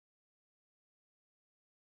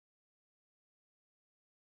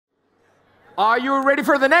Are you ready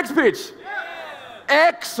for the next pitch?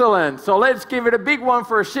 Excellent. So let's give it a big one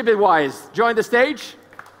for Shipitwise. Join the stage.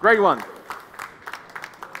 Great one.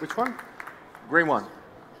 Which one? Great one.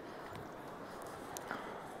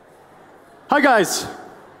 Hi guys,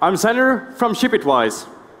 I'm Sander from Shipitwise.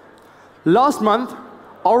 Last month,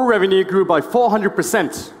 our revenue grew by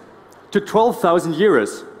 400% to 12,000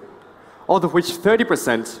 euros, out of which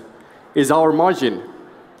 30% is our margin.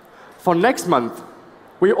 For next month,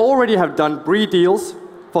 we already have done deals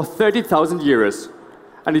for 30,000 euros,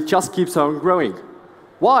 and it just keeps on growing.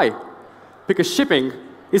 Why? Because shipping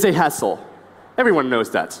is a hassle. Everyone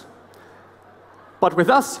knows that. But with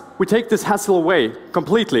us, we take this hassle away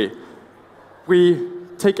completely. We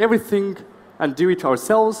take everything and do it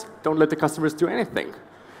ourselves, don't let the customers do anything.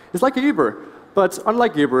 It's like a Uber, but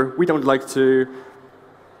unlike Uber, we don't like to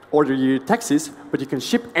order you taxis, but you can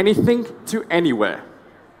ship anything to anywhere.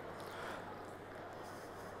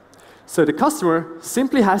 So the customer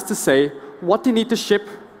simply has to say what they need to ship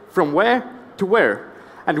from where to where,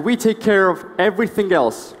 and we take care of everything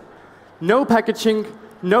else. No packaging,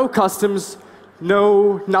 no customs,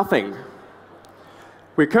 no nothing.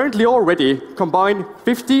 We currently already combine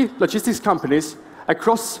 50 logistics companies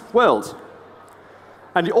across the world,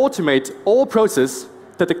 and we automate all process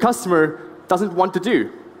that the customer doesn't want to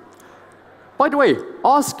do. By the way,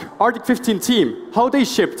 ask Arctic15 team how they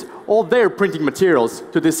shipped all their printing materials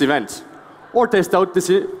to this event, or test out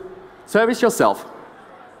this service yourself.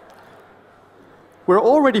 We're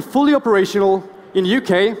already fully operational in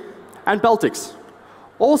UK and Baltics,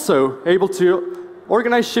 also able to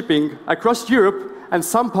organize shipping across Europe and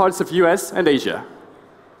some parts of US and Asia.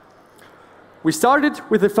 We started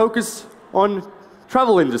with a focus on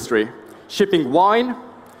travel industry, shipping wine,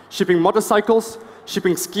 shipping motorcycles,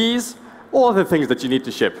 shipping skis, all other things that you need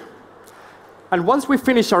to ship. And once we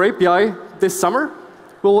finish our API this summer,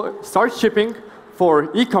 we'll start shipping for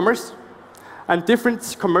e-commerce and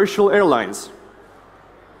different commercial airlines.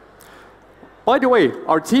 By the way,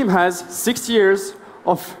 our team has 6 years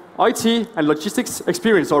of IT and logistics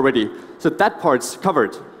experience already, so that part's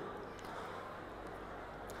covered.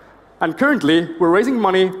 And currently, we're raising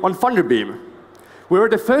money on Thunderbeam. We were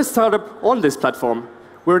the first startup on this platform.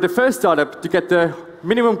 We were the first startup to get the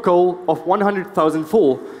minimum goal of 100,000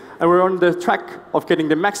 full, and we're on the track of getting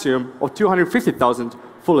the maximum of 250,000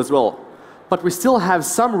 full as well. But we still have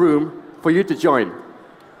some room for you to join.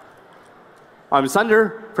 I'm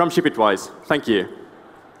Sander from Shipitwise. Thank you.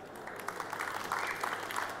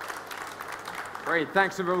 Great,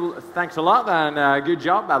 thanks a lot, and good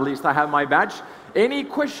job. At least I have my badge. Any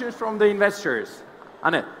questions from the investors?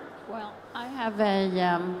 Annette? Well, I have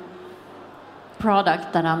a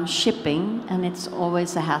product that I'm shipping, and it's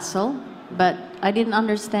always a hassle, but I didn't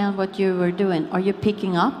understand what you were doing. Are you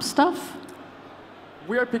picking up stuff?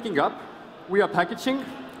 We are picking up, we are packaging,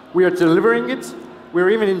 we are delivering it, we're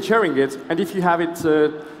even insuring it, and if you have it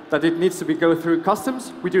that it needs to go through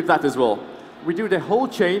customs, we do that as well. We do the whole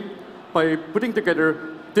chain by putting together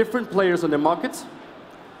different players on the market,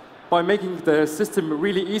 by making the system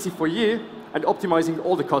really easy for you and optimizing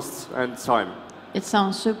all the costs and time. It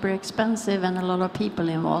sounds super expensive and a lot of people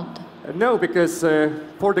involved. No, because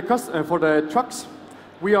for the trucks,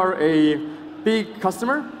 we are a big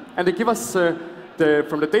customer, and they give us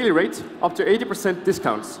from the daily rate up to 80%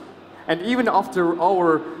 discounts. And even after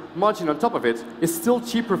our margin on top of it, it's still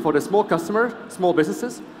cheaper for the small customer, small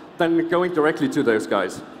businesses, than going directly to those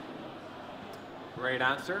guys. Great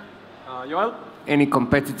answer. Joel? Any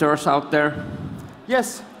competitors out there?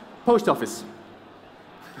 Yes, post office.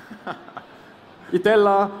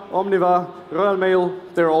 Itella, Omniva, Royal Mail,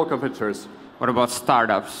 they're all competitors. What about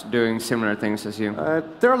startups doing similar things as you?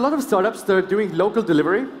 There are a lot of startups that are doing local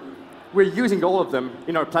delivery. We're using all of them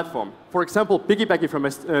in our platform. For example, Piggybacky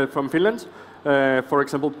from Finland. For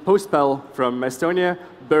example, Postpal from Estonia,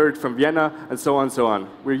 Bird from Vienna, and so on and so on.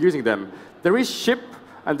 We're using them. There is Ship,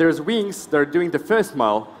 and there's Wings that are doing the first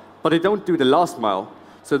mile, but they don't do the last mile.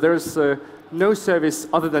 So there's no service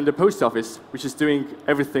other than the post office, which is doing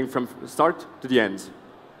everything from start to the end.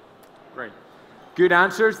 Great. Good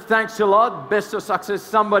answers. Thanks a lot. Best of success.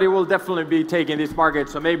 Somebody will definitely be taking this market,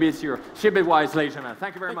 so maybe it's your Shipitwise, ladies and gentlemen.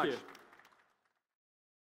 Thank you very much.